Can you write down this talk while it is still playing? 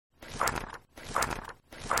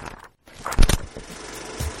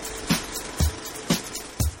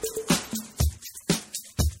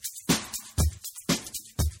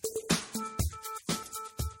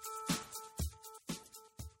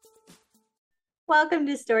Welcome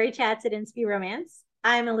to Story Chats at Inspi Romance.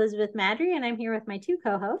 I'm Elizabeth Madry, and I'm here with my two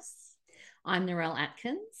co-hosts. I'm Narelle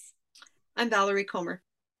Atkins. I'm Valerie Comer.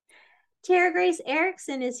 Tara Grace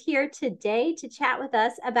Erickson is here today to chat with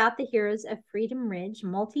us about the Heroes of Freedom Ridge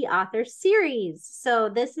multi-author series. So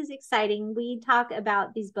this is exciting. We talk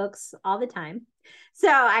about these books all the time. So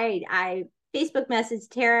I Facebook messaged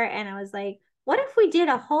Tara and I was like, what if we did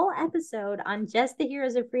a whole episode on just the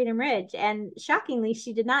Heroes of Freedom Ridge? And shockingly,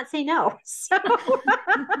 she did not say no. So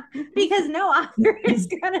because no author is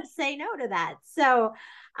going to say no to that. So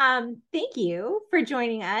thank you for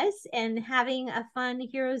joining us and having a fun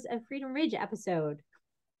Heroes of Freedom Ridge episode.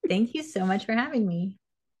 Thank you so much for having me.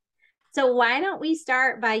 So why don't we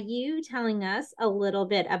start by you telling us a little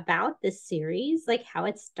bit about this series, like how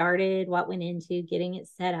it started, what went into getting it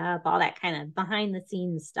set up, all that kind of behind the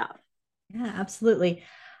scenes stuff. Yeah, absolutely.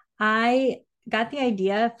 I got the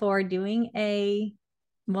idea for doing a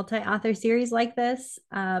multi-author series like this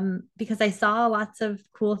because I saw lots of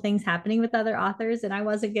cool things happening with other authors and I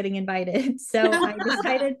wasn't getting invited. So I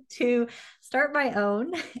decided to start my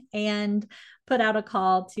own and put out a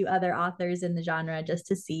call to other authors in the genre just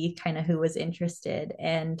to see kind of who was interested.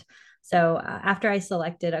 And so after I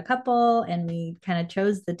selected a couple and we kind of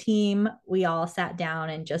chose the team, we all sat down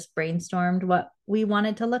and just brainstormed what we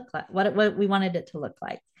wanted to look like, what we wanted it to look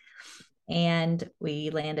like. And we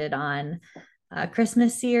landed on a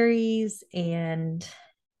Christmas series and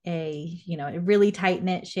a really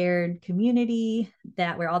tight-knit shared community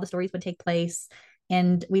that where all the stories would take place.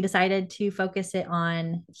 And we decided to focus it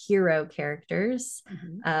on hero characters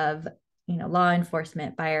of law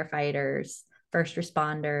enforcement, firefighters, first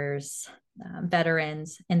responders,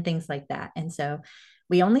 veterans, and things like that. And so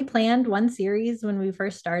we only planned one series when we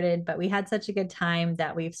first started, but we had such a good time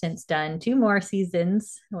that we've since done two more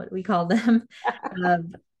seasons, what we call them,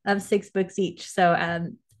 of 6 books each. So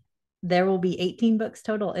there will be 18 books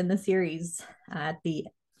total in the series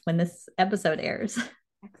when this episode airs.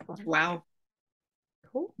 Excellent. Wow.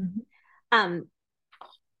 Cool.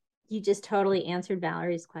 You just totally answered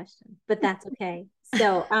Valerie's question, but that's okay.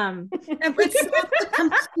 So it's not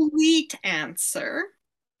the complete answer.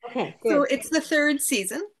 Okay, good. So it's the 3rd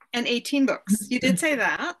season and 18 books. You did say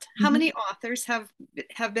that. How many authors have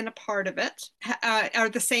been a part of it? Are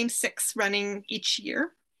the same 6 running each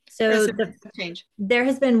year? So there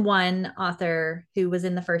has been one author who was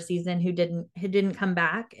in the first season who didn't come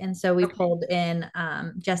back, and so we pulled in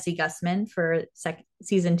Jesse Gussman for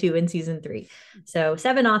season 2 and season 3. So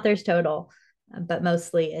 7 authors total, but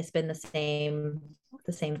mostly it's been the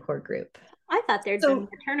same core group. I thought there'd been more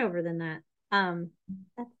turnover than that.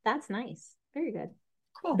 That's nice. Very good.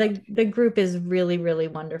 Cool. The group is really, really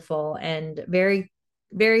wonderful and very,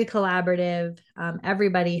 very collaborative.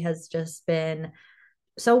 Everybody has just been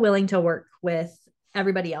so willing to work with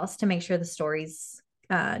everybody else to make sure the stories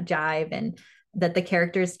jive and that the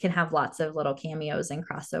characters can have lots of little cameos and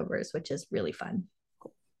crossovers, which is really fun.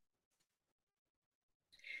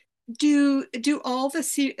 Do all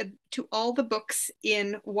the books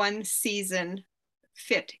in one season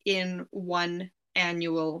fit in one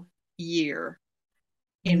annual year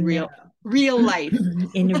in real life?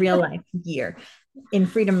 In real life year. In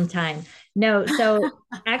freedom time. No. So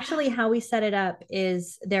actually how we set it up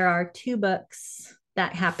is there are 2 books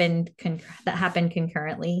that happen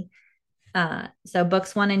concurrently. So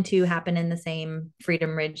books 1 and 2 happen in the same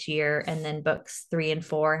Freedom Ridge year, and then books 3 and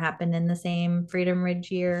 4 happen in the same Freedom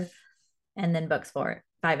Ridge year, and then books 4,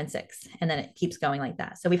 5, and 6, and then it keeps going like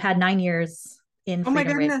that. So we've had 9 years in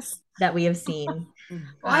Freedom Ridge that we have seen. Well,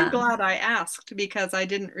 I'm glad I asked because I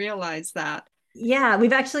didn't realize that. Yeah, we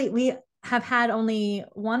have had only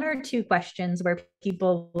 1 or 2 questions where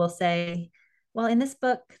people will say, well, in this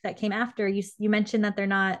book that came after, you mentioned that they're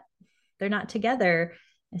not together.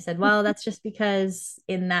 I said, well, that's just because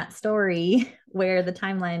in that story where the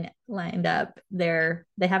timeline lined up, they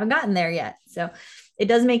haven't gotten there yet. So it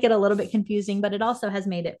does make it a little bit confusing, but it also has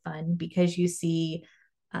made it fun because you see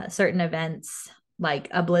certain events like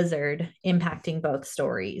a blizzard impacting both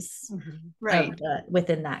stories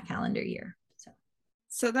within that calendar year.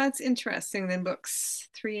 So that's interesting. Then books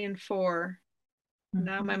 3 and 4.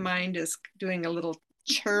 Now my mind is doing a little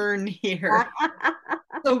churn here.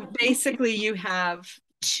 So basically you have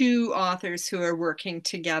 2 authors who are working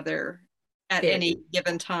together at any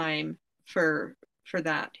given time for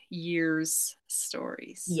that year's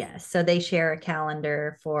stories. Yes. So they share a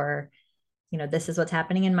calendar for, this is what's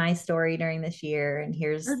happening in my story during this year. And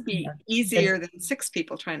here's it'd be easier than 6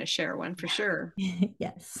 people trying to share one for sure.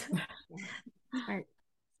 Yes. Smart.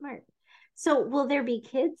 So will there be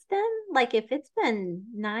kids then? Like if it's been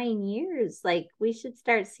 9 years, like we should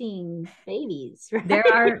start seeing babies, right?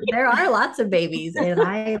 There are lots of babies, and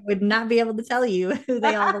I would not be able to tell you who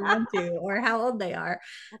they all belong to or how old they are.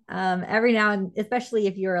 Every now and especially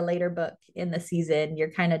if you're a later book in the season, you're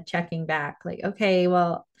kind of checking back, like, okay,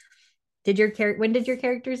 well, when did your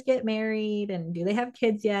characters get married, and do they have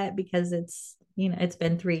kids yet? Because it's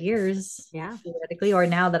been 3 years, Yeah, theoretically, or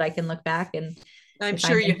now that I can look back and I'm if I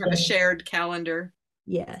sure you have a mention- shared calendar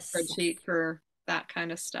yes, spreadsheet for that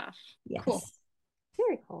kind of stuff. yes. Cool.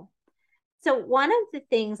 very cool. So one of the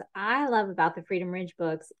things I love about the Freedom Ridge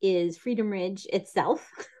books is Freedom Ridge itself.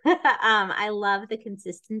 I love the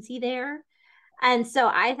consistency there. And so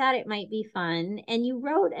I thought it might be fun. And you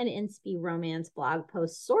wrote an Inspi Romance blog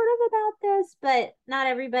post sort of about this, but not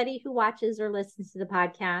everybody who watches or listens to the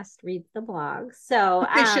podcast reads the blog. So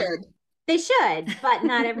They should. They should, but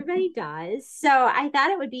not everybody does. So I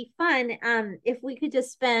thought it would be fun if we could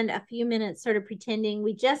just spend a few minutes sort of pretending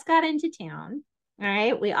we just got into town. All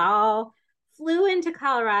right. We all flew into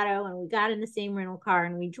Colorado and we got in the same rental car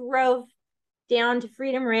and we drove down to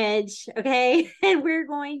Freedom Ridge. Okay. And we're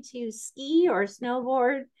going to ski or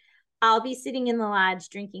snowboard. I'll be sitting in the lodge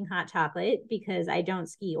drinking hot chocolate because I don't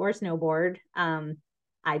ski or snowboard.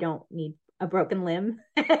 I don't need a broken limb.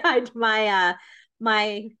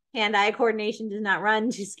 My hand-eye coordination does not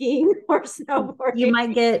run to skiing or snowboarding. You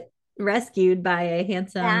might get rescued by a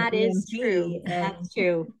handsome That is EMT true. and That's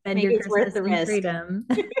true. spend Maybe your it's worth Christmas the in risk. freedom.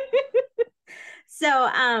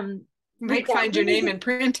 So Might find your name in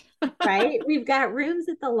print. right. We've got rooms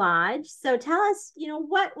at the lodge. So tell us,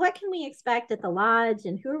 what can we expect at the lodge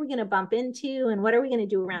and who are we going to bump into and what are we going to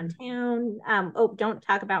do around town? Don't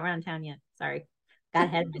talk about around town yet. Sorry. Got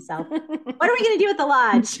ahead of myself. What are we going to do at the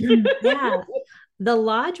lodge? Yeah. The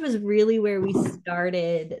lodge was really where we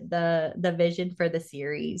started the vision for the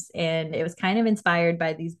series, and it was kind of inspired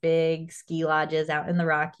by these big ski lodges out in the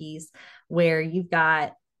Rockies where you've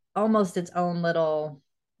got almost its own little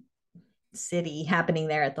city happening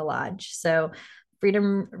there at the lodge. So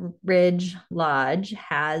Freedom Ridge Lodge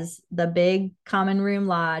has the big common room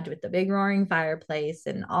lodge with the big roaring fireplace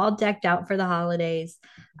and all decked out for the holidays.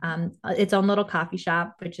 Its own little coffee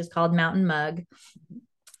shop, which is called Mountain Mug.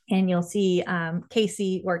 And you'll see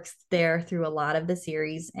Casey works there through a lot of the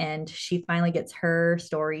series, and she finally gets her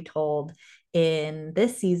story told in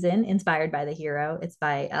this season, inspired by the hero. It's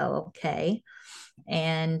by LK.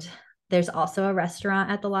 And there's also a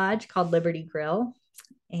restaurant at the lodge called Liberty Grill.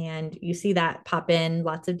 And you see that pop in,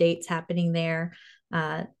 lots of dates happening there.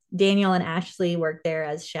 Daniel and Ashley work there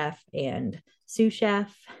as chef and sous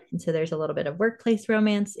chef. And so there's a little bit of workplace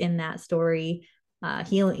romance in that story,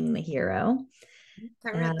 healing the hero.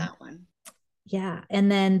 I read that one. Yeah.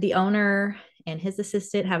 And then the owner and his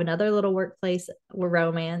assistant have another little workplace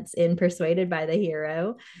romance in Persuaded by the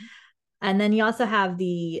Hero. And then you also have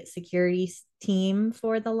the security team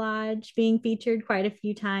for the lodge being featured quite a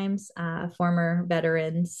few times, former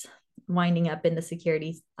veterans winding up in the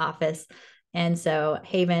security office. And so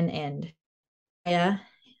Haven and Aya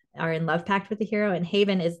are in love pact with the hero, and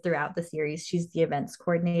Haven is throughout the series. She's the events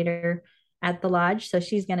coordinator at the lodge. So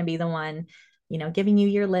she's going to be the one, giving you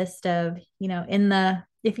your list of,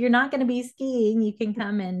 if you're not going to be skiing, you can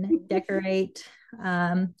come and decorate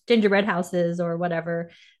gingerbread houses or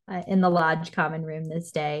whatever in the lodge common room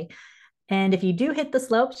this day. And if you do hit the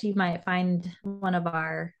slopes, you might find one of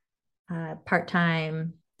our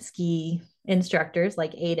part-time ski instructors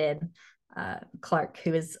like Aiden Clark,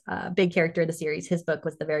 who is a big character of the series. His book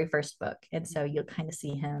was the very first book. And so you'll kind of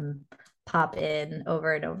see him pop in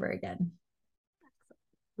over and over again.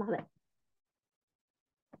 Love it.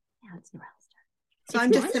 Yeah, it's New So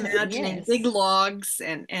I'm just imagining big logs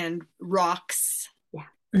and rocks. Yeah.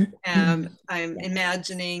 I'm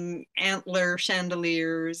imagining antler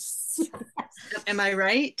chandeliers. Am I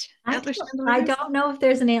right? Antler chandeliers? I don't know if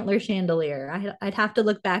there's an antler chandelier. I'd have to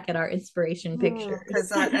look back at our inspiration pictures. Because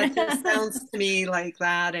that just sounds to me like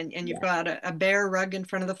that. And you've got a bear rug in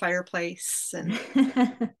front of the fireplace. And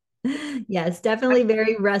yes, definitely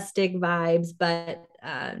very rustic vibes, but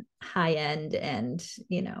high end, and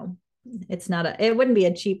it wouldn't be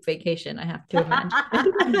a cheap vacation, I have to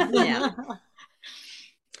imagine. Yeah.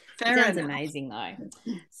 Sounds amazing though.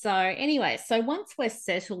 So anyway, once we're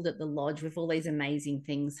settled at the lodge with all these amazing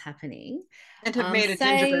things happening, and have made a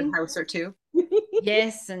gingerbread house or two.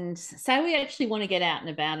 Yes, and say we actually want to get out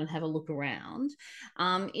and about and have a look around.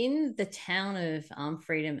 In the town of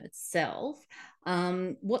Freedom itself,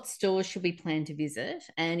 What stores should we plan to visit?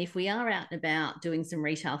 And if we are out and about doing some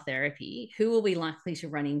retail therapy, who are we likely to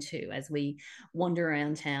run into as we wander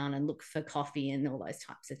around town and look for coffee and all those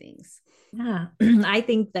types of things? Yeah, I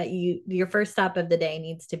think that your first stop of the day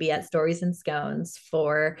needs to be at Stories and Scones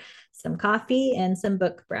for some coffee and some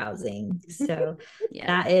book browsing. So Yeah.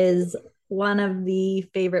 that is one of the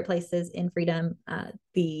favorite places in Freedom.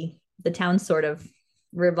 The town sort of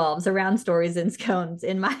revolves around Stories and Scones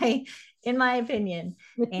in my opinion.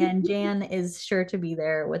 And Jan is sure to be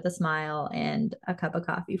there with a smile and a cup of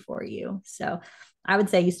coffee for you. So I would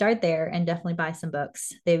say you start there and definitely buy some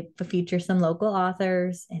books. They feature some local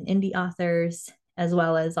authors and indie authors, as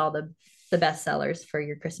well as all the bestsellers for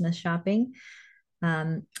your Christmas shopping.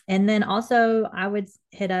 And then also I would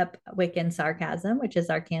hit up Wiccan Sarcasm, which is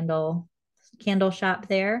our candle shop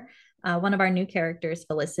there. One of our new characters,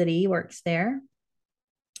 Felicity, works there.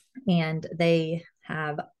 And they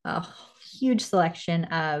have a huge selection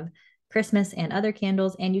of Christmas and other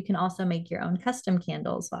candles. And you can also make your own custom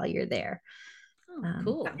candles while you're there.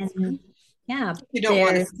 Cool. And yeah, you don't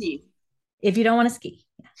want to ski. If you don't want to ski.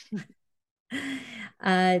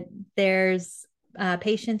 There's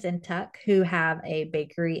Patience and Tuck, who have a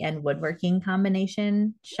bakery and woodworking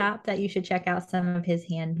combination shop that you should check out some of his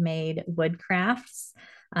handmade wood crafts.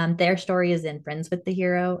 Their story is in Friends with the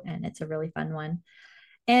Hero, and it's a really fun one.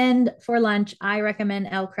 And for lunch, I recommend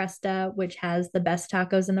El Cresta, which has the best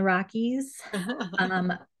tacos in the Rockies.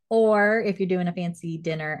 Or if you're doing a fancy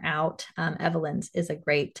dinner out, Evelyn's is a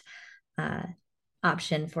great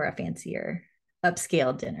option for a fancier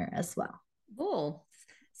upscale dinner as well. Oh,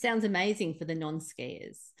 sounds amazing for the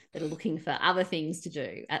non-skiers that are looking for other things to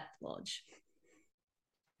do at the lodge.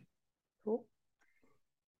 Cool.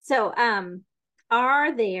 So,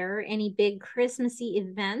 are there any big Christmassy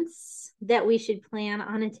events that we should plan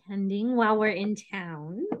on attending while we're in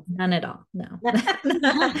town? None at all. No.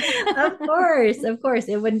 Of course.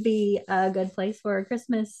 It wouldn't be a good place for a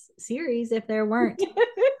Christmas series if there weren't.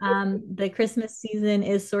 The Christmas season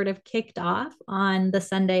is sort of kicked off on the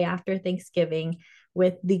Sunday after Thanksgiving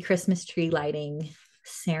with the Christmas tree lighting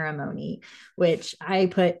ceremony, which I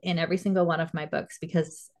put in every single one of my books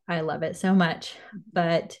because I love it so much.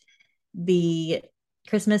 But the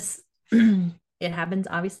Christmas, it happens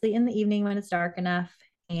obviously in the evening when it's dark enough,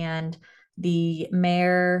 and the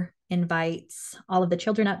mayor invites all of the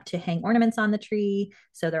children up to hang ornaments on the tree,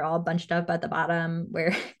 so they're all bunched up at the bottom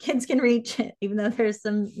where kids can reach, even though there's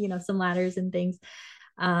some ladders and things.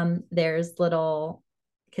 There's little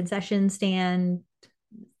concession stand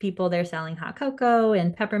people there selling hot cocoa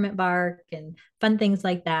and peppermint bark and fun things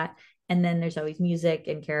like that. And then there's always music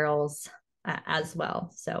and carols as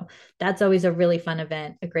well. So that's always a really fun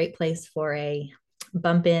event, a great place for a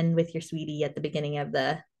bump in with your sweetie at the beginning of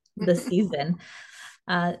the season.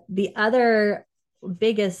 The other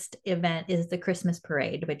biggest event is the Christmas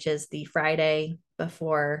parade, which is the Friday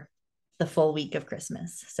before the full week of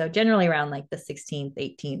Christmas. So generally around like the 16th,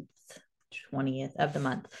 18th, 20th of the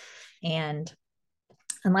month. And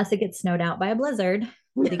unless it gets snowed out by a blizzard,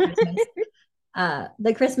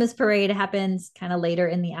 the Christmas parade happens kind of later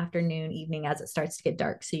in the afternoon, evening, as it starts to get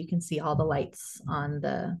dark. So you can see all the lights on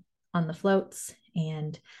the floats,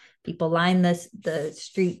 and people line the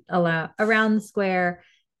street around the square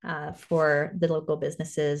for the local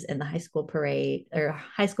businesses and the high school parade or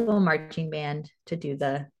high school marching band to do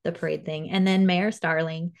the parade thing. And then Mayor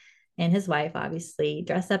Starling and his wife obviously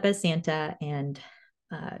dress up as Santa and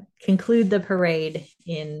conclude the parade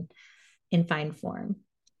in fine form.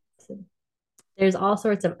 So there's all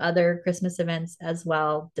sorts of other Christmas events as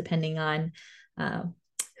well, depending on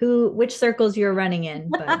which circles you're running in,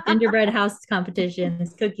 but gingerbread house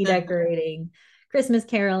competitions, cookie decorating, Christmas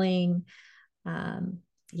caroling,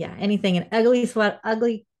 anything, an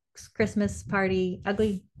ugly Christmas party,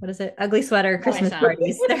 ugly sweater Christmas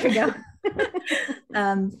parties. There we go.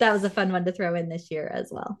 That was a fun one to throw in this year as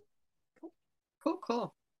well.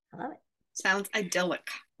 Cool. I love it. Sounds idyllic,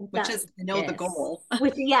 which is, the goal.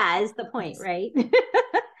 Which, is the point, right?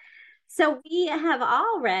 So we have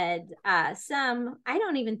all read some. I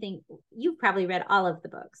don't even think you've probably read all of the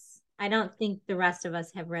books. I don't think the rest of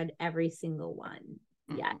us have read every single one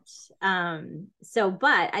yet.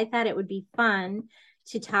 But I thought it would be fun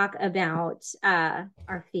to talk about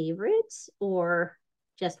our favorite, or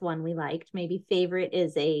just one we liked. Maybe favorite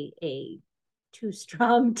is a too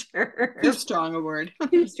strong term. Too strong a word.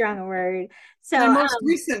 Too strong a word. So my most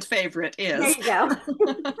recent favorite is. There you go.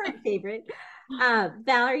 Current favorite.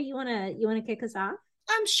 Valerie, you wanna kick us off?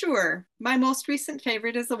 I'm sure. My most recent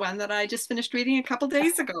favorite is the one that I just finished reading a couple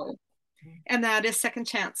days ago, and that is Second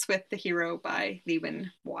Chance with the Hero by Li Wen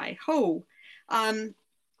Wai Ho.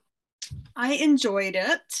 I enjoyed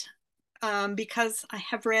it because I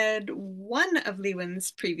have read one of Lee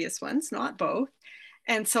Win's previous ones, not both.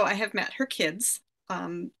 And so I have met her kids.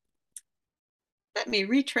 Let me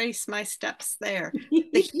retrace my steps there.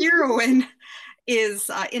 The heroine is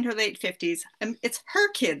in her late 50s. And it's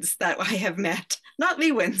her kids that I have met, not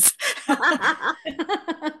Lee Win's. Oh,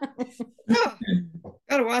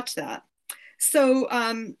 gotta watch that. So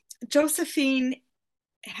Josephine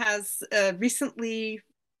has recently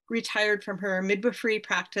retired from her midwifery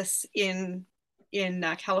practice in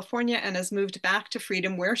California and has moved back to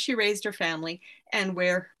Freedom, where she raised her family and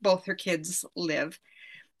where both her kids live.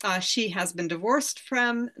 She has been divorced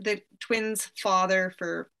from the twins' father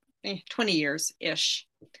for 20 years-ish.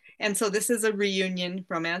 And so this is a reunion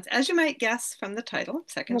romance, as you might guess from the title,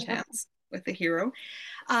 Second Chance with the Hero.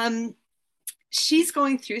 She's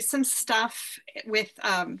going through some stuff with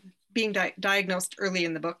being diagnosed early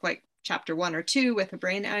in the book, like chapter 1 or 2, with a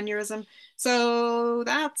brain aneurysm. So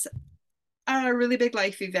that's a really big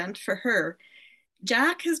life event for her.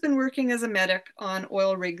 Jack has been working as a medic on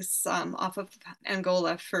oil rigs off of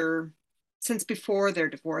Angola since before their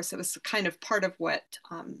divorce. It was kind of part of what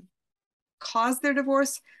caused their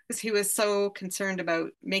divorce, because he was so concerned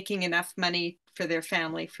about making enough money for their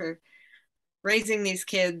family for raising these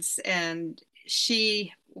kids, and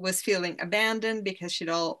she was feeling abandoned because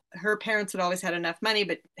her parents had always had enough money,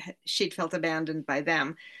 but she'd felt abandoned by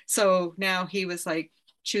them. So now he was like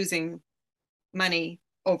choosing money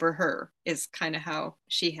over her, is kind of how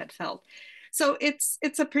she had felt. So it's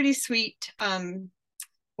a pretty sweet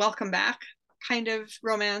welcome back kind of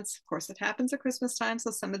romance. Of course, it happens at Christmas time,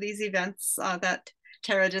 so some of these events that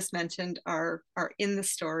Tara just mentioned are in the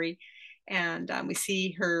story, and we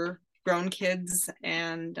see her grown kids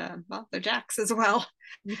and well, they're Jack's as well,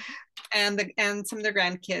 and some of their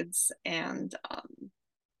grandkids, and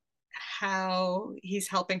how he's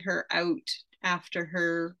helping her out after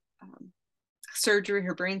her surgery,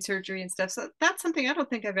 her brain surgery and stuff. So that's something I don't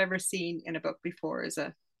think I've ever seen in a book before, is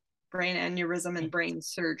a brain aneurysm and brain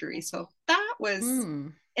surgery. So that was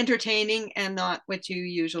entertaining and not what you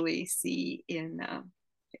usually see in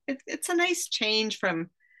it's a nice change from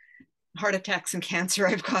heart attacks and cancer,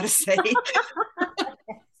 I've got to say.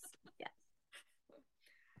 Yes.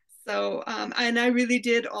 So and I really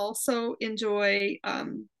did also enjoy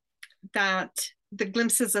that the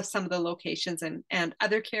glimpses of some of the locations and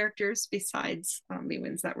other characters besides Lee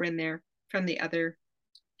Win's that were in there from the other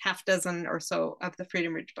half dozen or so of the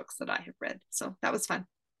Freedom Ridge books that I have read. So that was fun.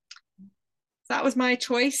 So that was my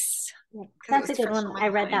choice. Yeah, that's a good one. I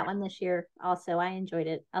read that one this year also. I enjoyed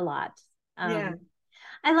it a lot. Yeah.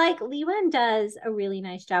 I like Lee Win does a really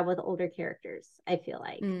nice job with older characters, I feel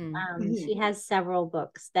like. She has several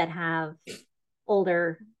books that have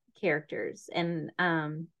older characters, and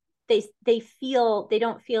they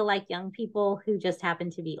don't feel like young people who just happen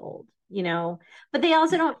to be old, but they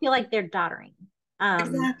also don't feel like they're doddering.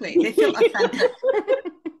 Exactly. They feel authentic.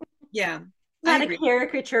 Yeah. Not a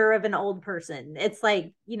caricature of an old person. It's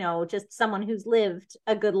like, just someone who's lived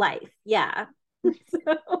a good life. Yeah.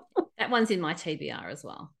 That one's in my TBR as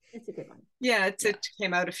well. It's a good one. Yeah, it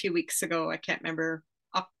came out a few weeks ago. I can't remember,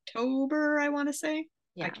 October, I want to say.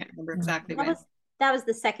 Yeah. I can't remember exactly when. That was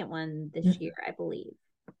the second one this year, I believe.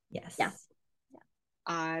 Yes. Yeah.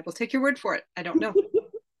 I will take your word for it. I don't know.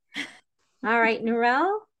 All right,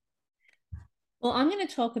 Narelle. Well, I'm going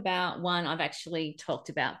to talk about one I've actually talked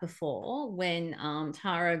about before when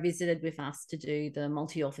Tara visited with us to do the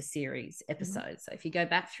multi-author series episode. So if you go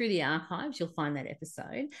back through the archives, you'll find that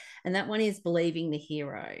episode. And that one is Believing the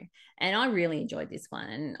Hero. And I really enjoyed this one.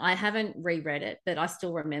 And I haven't reread it, but I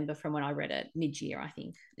still remember from when I read it mid-year, I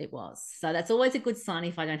think it was. So that's always a good sign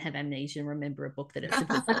if I don't have amnesia and remember a book that it's a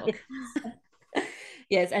good book.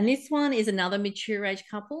 Yes, and this one is another mature age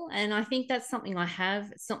couple. And I think that's something I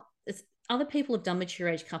have. Other people have done mature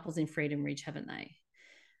age couples in Freedom Ridge, haven't they?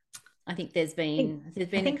 I think there's been. I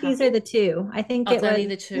think these are the two. I think it's only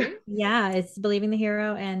the two. Yeah, it's Believing the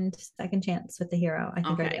Hero and Second Chance with the Hero. I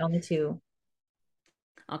think are the only two.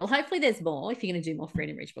 Well, hopefully there's more if you're going to do more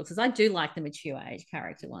Freedom Ridge books, because I do like the mature age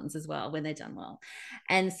character ones as well when they're done well.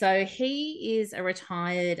 And so he is a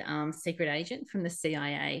retired secret agent from the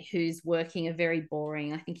CIA who's working a very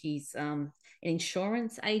boring, I think he's an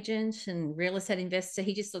insurance agent and real estate investor.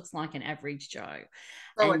 He just looks like an average Joe.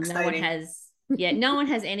 So and exciting. No one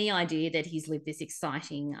has any idea that he's lived this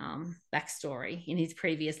exciting backstory in his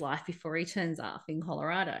previous life before he turns up in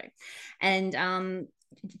Colorado. And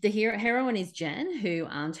heroine is Jen, who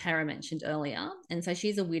Tara mentioned earlier. And so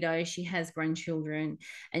she's a widow. She has grown children,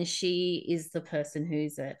 and she is the person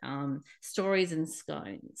who's at Stories and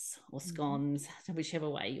Scones, or Scones, whichever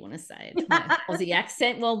way you want to say it. My Aussie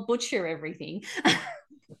accent will butcher everything.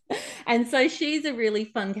 And so she's a really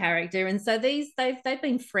fun character. And so they've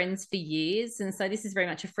been friends for years. And so this is very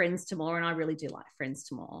much a friends to more. And I really do like friends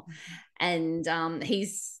to more. And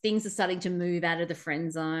things are starting to move out of the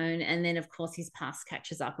friend zone. And then, of course, his past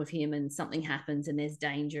catches up with him, and something happens, and there's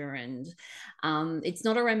danger. And it's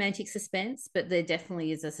not a romantic suspense, but there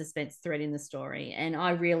definitely is a suspense thread in the story. And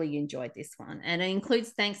I really enjoyed this one. And it includes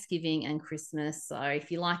Thanksgiving and Christmas. So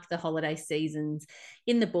if you like the holiday seasons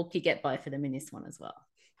in the book, you get both of them in this one as well.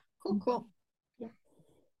 Cool. Yeah,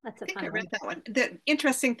 that's I think I read that one. The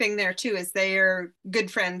interesting thing there too is they're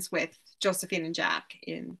good friends with Josephine and Jack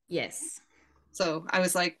in. Yes. So I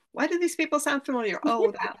was like, why do these people sound familiar?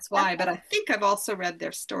 Oh, that's why. But I think I've also read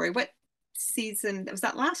their story. What season was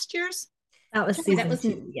that? Last year's? That was season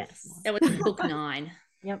 2. Yes, that was book 9.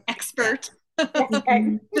 Yep. Expert.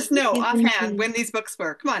 Yeah. Just know offhand when these books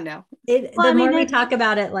were. Come on now. The more we talk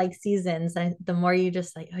about it like seasons, the more you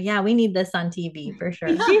just like, oh yeah, we need this on TV for sure.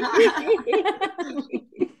 The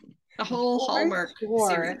whole Hallmark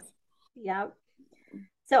series. Yep.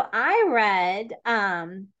 So I read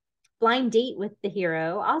Blind Date with the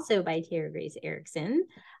Hero, also by Tara Grace Ericson.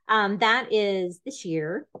 That is this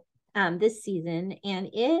year, this season, and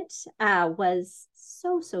it was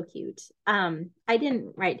so cute. I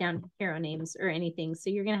didn't write down hero names or anything, so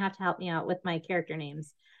you're gonna have to help me out with my character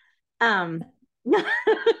names. Jared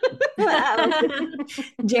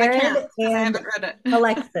and I haven't read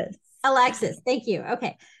it. Alexis, thank you.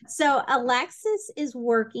 Okay, so Alexis is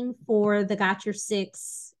working for the Got Your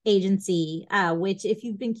Six agency, which, if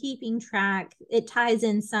you've been keeping track, it ties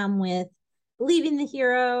in some with Leaving the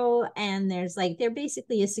Hero, and they're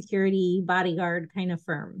basically a security bodyguard kind of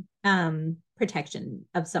firm, protection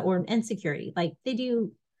of and security. Like, they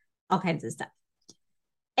do all kinds of stuff.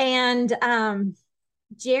 And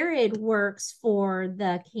Jared works for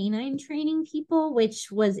the canine training people,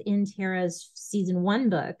 which was in Tara's season 1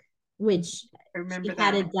 book, which she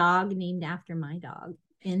had a dog named after my dog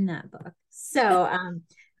in that book. So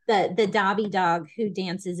the Dobby dog who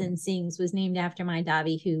dances and sings was named after my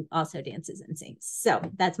Dobby, who also dances and sings. So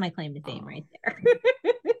that's my claim to fame right there.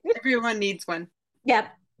 Everyone needs one.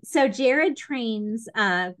 Yep. So Jared trains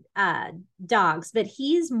dogs, but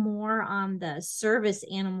he's more on the service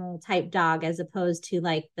animal type dog as opposed to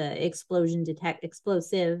like the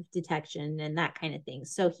explosive detection and that kind of thing.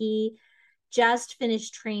 So he just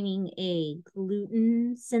finished training a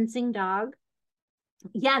gluten sensing dog.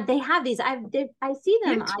 Yeah, they have these. I see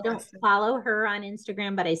them. I don't follow her on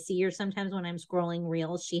Instagram, but I see her sometimes when I'm scrolling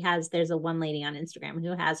reels. There's a one lady on Instagram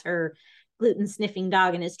who has her gluten sniffing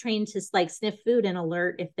dog and is trained to like sniff food and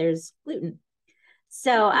alert if there's gluten.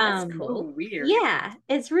 So that's cool. Weird. Yeah,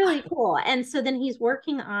 it's really cool. And so then he's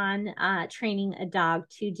working on training a dog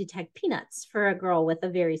to detect peanuts for a girl with a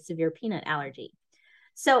very severe peanut allergy.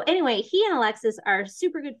 So anyway, he and Alexis are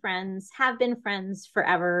super good friends, have been friends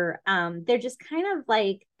forever. They're just kind of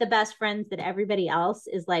like the best friends that everybody else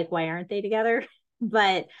is like, why aren't they together?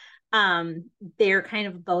 But they're kind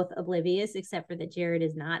of both oblivious, except for that Jared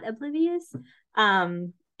is not oblivious.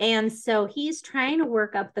 And so he's trying to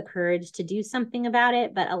work up the courage to do something about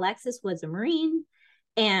it. But Alexis was a Marine,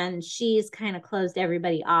 and she's kind of closed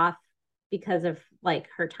everybody off because of like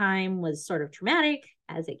her time was sort of traumatic,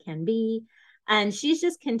 as it can be. And she's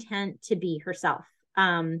just content to be herself,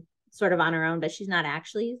 sort of on her own, but she's not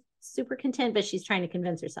actually super content, but she's trying to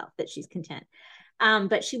convince herself that she's content.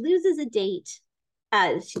 But she loses a date.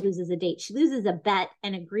 She loses a bet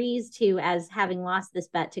and agrees to, as having lost this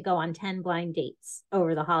bet, to go on 10 blind dates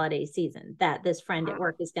over the holiday season that this friend at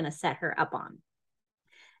work is going to set her up on.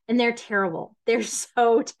 And they're terrible. They're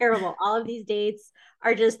so terrible. All of these dates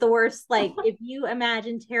are just the worst. Like, if you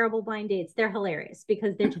imagine terrible blind dates, they're hilarious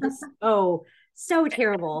because they're just so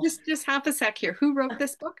terrible. Just half a sec here. Who wrote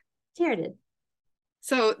this book? Tara did.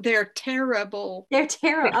 So they're terrible. They're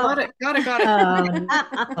terrible. Got it. That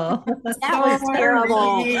was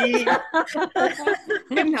terrible.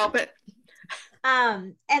 Couldn't help it.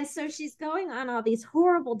 And so she's going on all these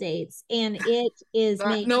horrible dates, and it is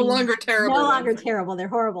no longer terrible. No longer terrible. They're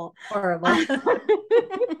horrible.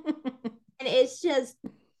 And it's just,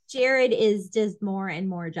 Jared is just more and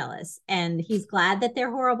more jealous, and he's glad that they're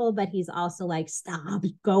horrible, but he's also like, stop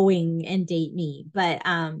going and date me. But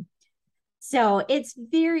so it's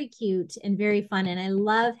very cute and very fun, and I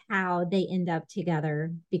love how they end up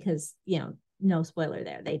together because, no spoiler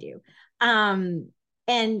there, they do.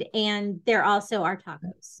 and there also are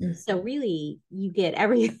tacos. So really you get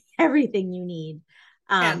everything you need.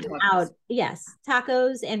 Out, yes,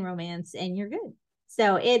 tacos and romance, and you're good.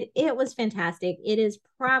 So it was fantastic. It is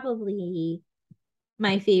probably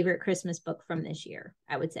my favorite Christmas book from this year,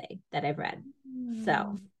 I would say, that I've read.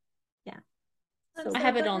 So yeah. So I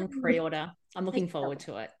have it on pre-order. I'm looking forward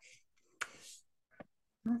to it.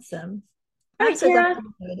 Awesome. All right, Tara,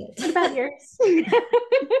 what about yours?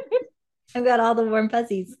 I've got all the warm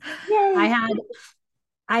fuzzies. Yay.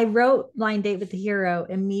 I wrote Blind Date with the Hero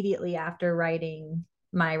immediately after writing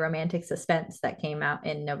my romantic suspense that came out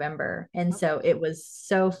in November. And so it was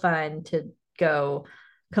so fun to go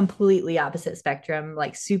completely opposite spectrum,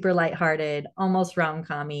 like super lighthearted, almost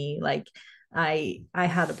rom-com-y. Like I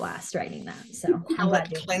had a blast writing that. So I'm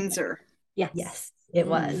glad cleanser. Yes, it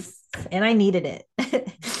was. And I needed it.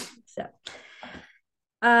 So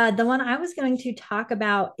the one I was going to talk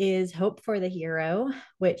about is Hope for the Hero,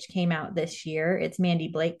 which came out this year. It's Mandy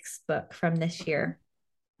Blake's book from this year.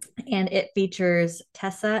 And it features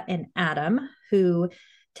Tessa and Adam, who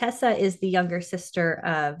Tessa is the younger sister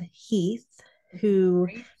of Heath, who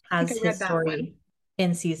has his story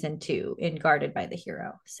in season 2 in Guarded by the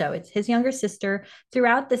Hero. So it's his younger sister.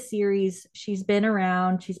 Throughout the series, she's been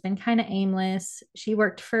around. She's been kind of aimless. She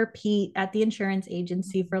worked for Pete at the insurance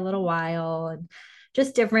agency for a little while and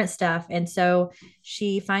just different stuff. And so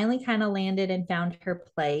she finally kind of landed and found her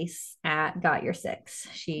place at Got Your Six.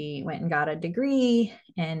 She went and got a degree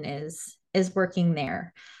and is working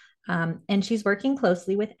there. And she's working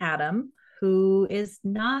closely with Adam, who is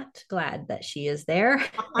not glad that she is there.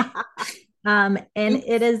 And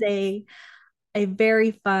it is a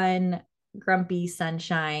very fun, grumpy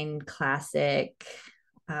sunshine classic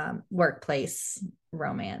workplace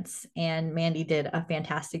romance. And Mandy did a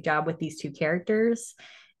fantastic job with these two characters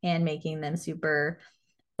and making them super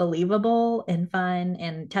believable and fun.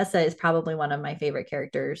 And Tessa is probably one of my favorite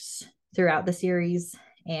characters throughout the series.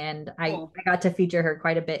 And I got to feature her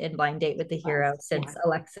quite a bit in Blind Date with the Hero since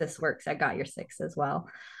Alexis works at Got Your Six as well.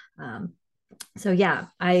 So yeah,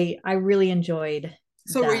 I really enjoyed.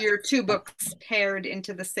 So were your two books paired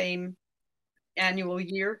into the same annual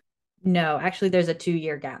year? No, actually there's a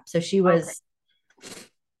 2-year gap. So she was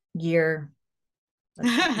year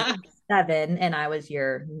 7 and I was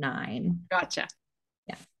year 9. Gotcha.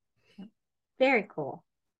 Yeah. Very cool.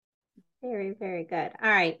 Very, very good. All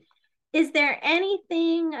right. Is there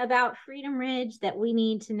anything about Freedom Ridge that we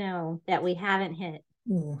need to know that we haven't hit?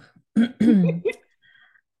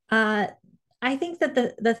 I think that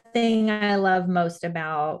the thing I love most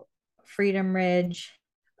about Freedom Ridge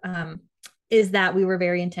is that we were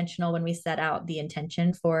very intentional when we set out the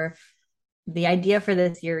intention for the idea for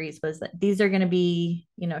this series was that these are going to be,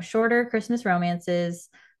 shorter Christmas romances,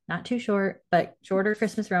 not too short, but shorter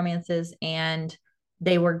Christmas romances. And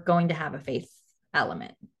they were going to have a faith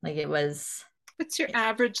element. Like it was. What's your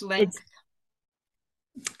average length?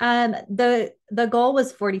 The goal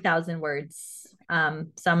was 40,000 words.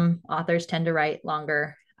 Some authors tend to write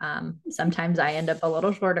longer. Sometimes I end up a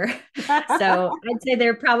little shorter. So I'd say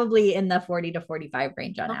they're probably in the 40 to 45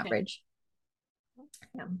 range on average.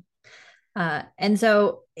 Yeah. And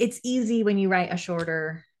so it's easy when you're writing a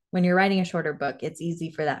shorter book, it's easy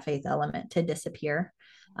for that faith element to disappear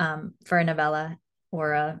for a novella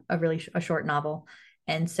or a short novel.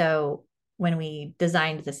 And so when we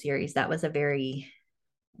designed the series, that was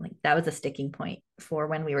a sticking point for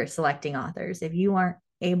when we were selecting authors. If you aren't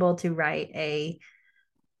able to write a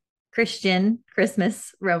Christian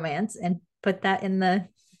Christmas romance and put that in the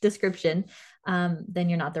description, then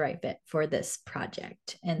you're not the right fit for this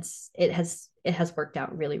project. And it has worked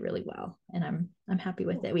out really, really well. And I'm happy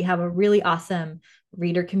with it. We have a really awesome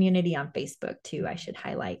reader community on Facebook too. I should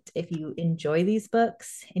highlight, if you enjoy these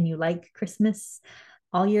books and you like Christmas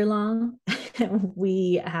all year long,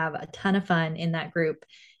 we have a ton of fun in that group.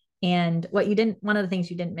 And one of the things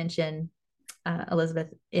you didn't mention,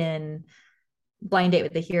 Elizabeth, in Blind Date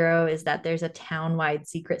with the Hero is that there's a town-wide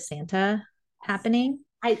Secret Santa happening.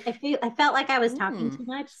 I felt like I was talking too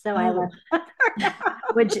much, so I left.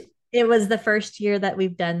 Which it was the first year that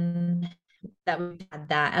we've had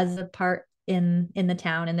that as a part in the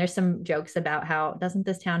town. And there's some jokes about how doesn't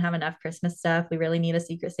this town have enough Christmas stuff? We really need a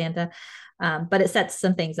Secret Santa. But it sets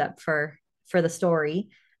some things up for the story.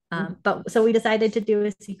 But so we decided to do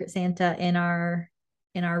a Secret Santa in our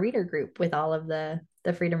reader group with all of the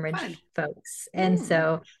Freedom Ridge folks. And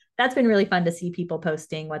so that's been really fun to see people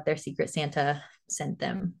posting what their Secret Santa sent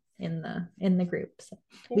them in the group. So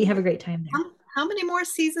we have a great time there. How many more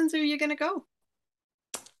seasons are you going to go?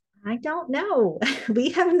 I don't know. We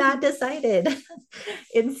have not decided.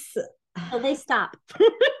 It's they stop.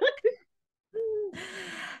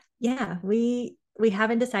 Yeah, we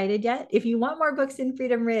haven't decided yet. If you want more books in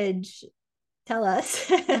Freedom Ridge, tell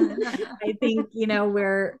us. I think,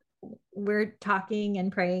 we're talking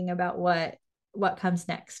and praying about what comes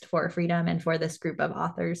next for Freedom and for this group of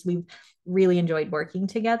authors. We've really enjoyed working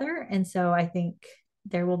together. And so I think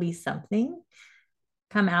there will be something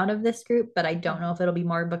come out of this group, but I don't know if it'll be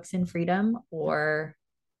more books in Freedom or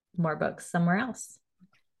more books somewhere else.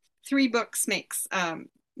 3 books makes a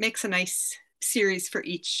nice series for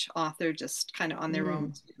each author, just kind of on their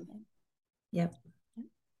own. Yep.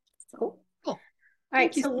 So, cool. Cool. All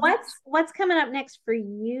right. So what's coming up next for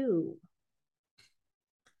you?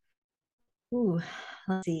 Ooh,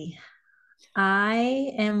 let's see.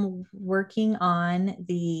 I am working on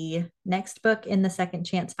the next book in the Second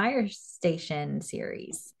Chance Fire Station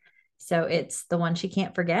series. So it's The One She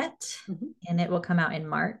Can't Forget, and it will come out in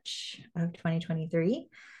March of 2023.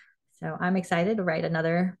 So I'm excited to write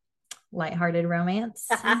another lighthearted romance.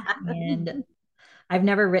 And I've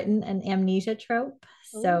never written an amnesia trope,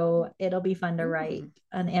 so it'll be fun to write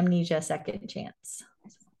an amnesia second chance.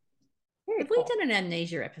 Have we done an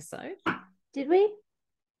amnesia episode? Did we?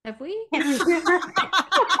 Have we? Have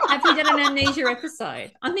we done an amnesia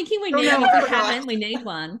episode? I'm thinking we need. No, if we haven't, we need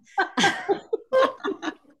one.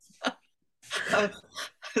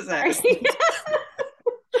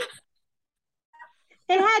 It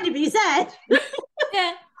had to be said.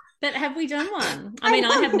 Yeah, but have we done one? I mean,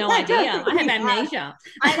 I have no idea. I have amnesia.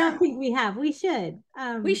 I don't think we have. We should.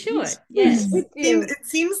 We should. Yes. It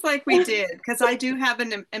seems like we did, because I do have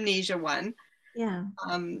an amnesia one. Yeah.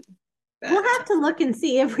 We'll have to look and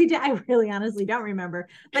see if we did. I really honestly don't remember.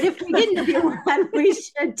 But if we didn't do one, we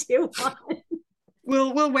should do one.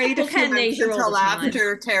 We'll wait a few months until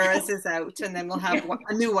after Tara's is out, and then we'll have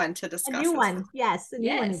a new one to discuss. A new one. Yes. A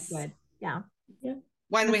new one is good. Yeah.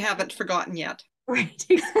 One we haven't forgotten yet. Right.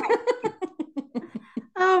 Exactly.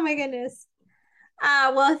 Oh my goodness.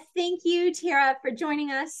 Well, thank you, Tara, for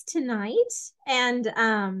joining us tonight and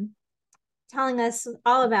telling us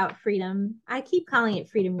all about Freedom. I keep calling it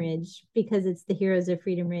Freedom Ridge because it's the heroes of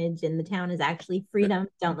Freedom Ridge, and the town is actually Freedom.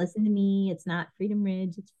 Don't listen to me. It's not Freedom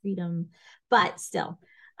Ridge. It's Freedom. But still,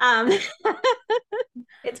 it's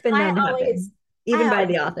been known to happen, even by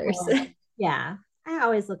the authors. Yeah, I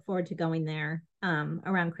always look forward to going there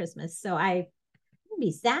around Christmas. So I would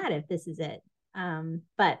be sad if this is it.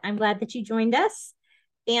 But I'm glad that you joined us.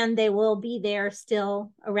 And they will be there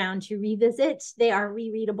still around to revisit. They are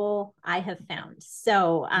rereadable, I have found.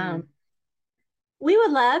 So we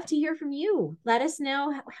would love to hear from you. Let us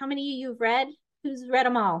know how many you've read, who's read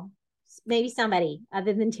them all. Maybe somebody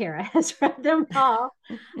other than Tara has read them all.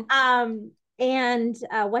 And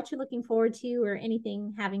what you're looking forward to or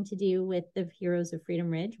anything having to do with the Heroes of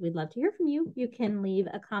Freedom Ridge. We'd love to hear from you. You can leave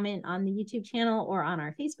a comment on the YouTube channel or on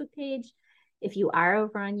our Facebook page. If you are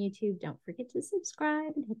over on YouTube, don't forget to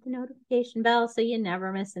subscribe and hit the notification bell so you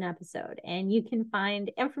never miss an episode. And you can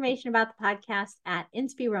find information about the podcast at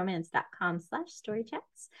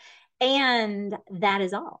inspiromance.com/storychats. And that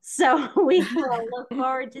is all. So we will look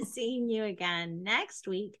forward to seeing you again next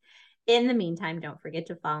week. In the meantime, don't forget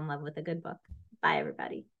to fall in love with a good book. Bye,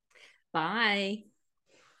 everybody. Bye.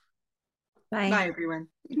 Bye. Bye, everyone.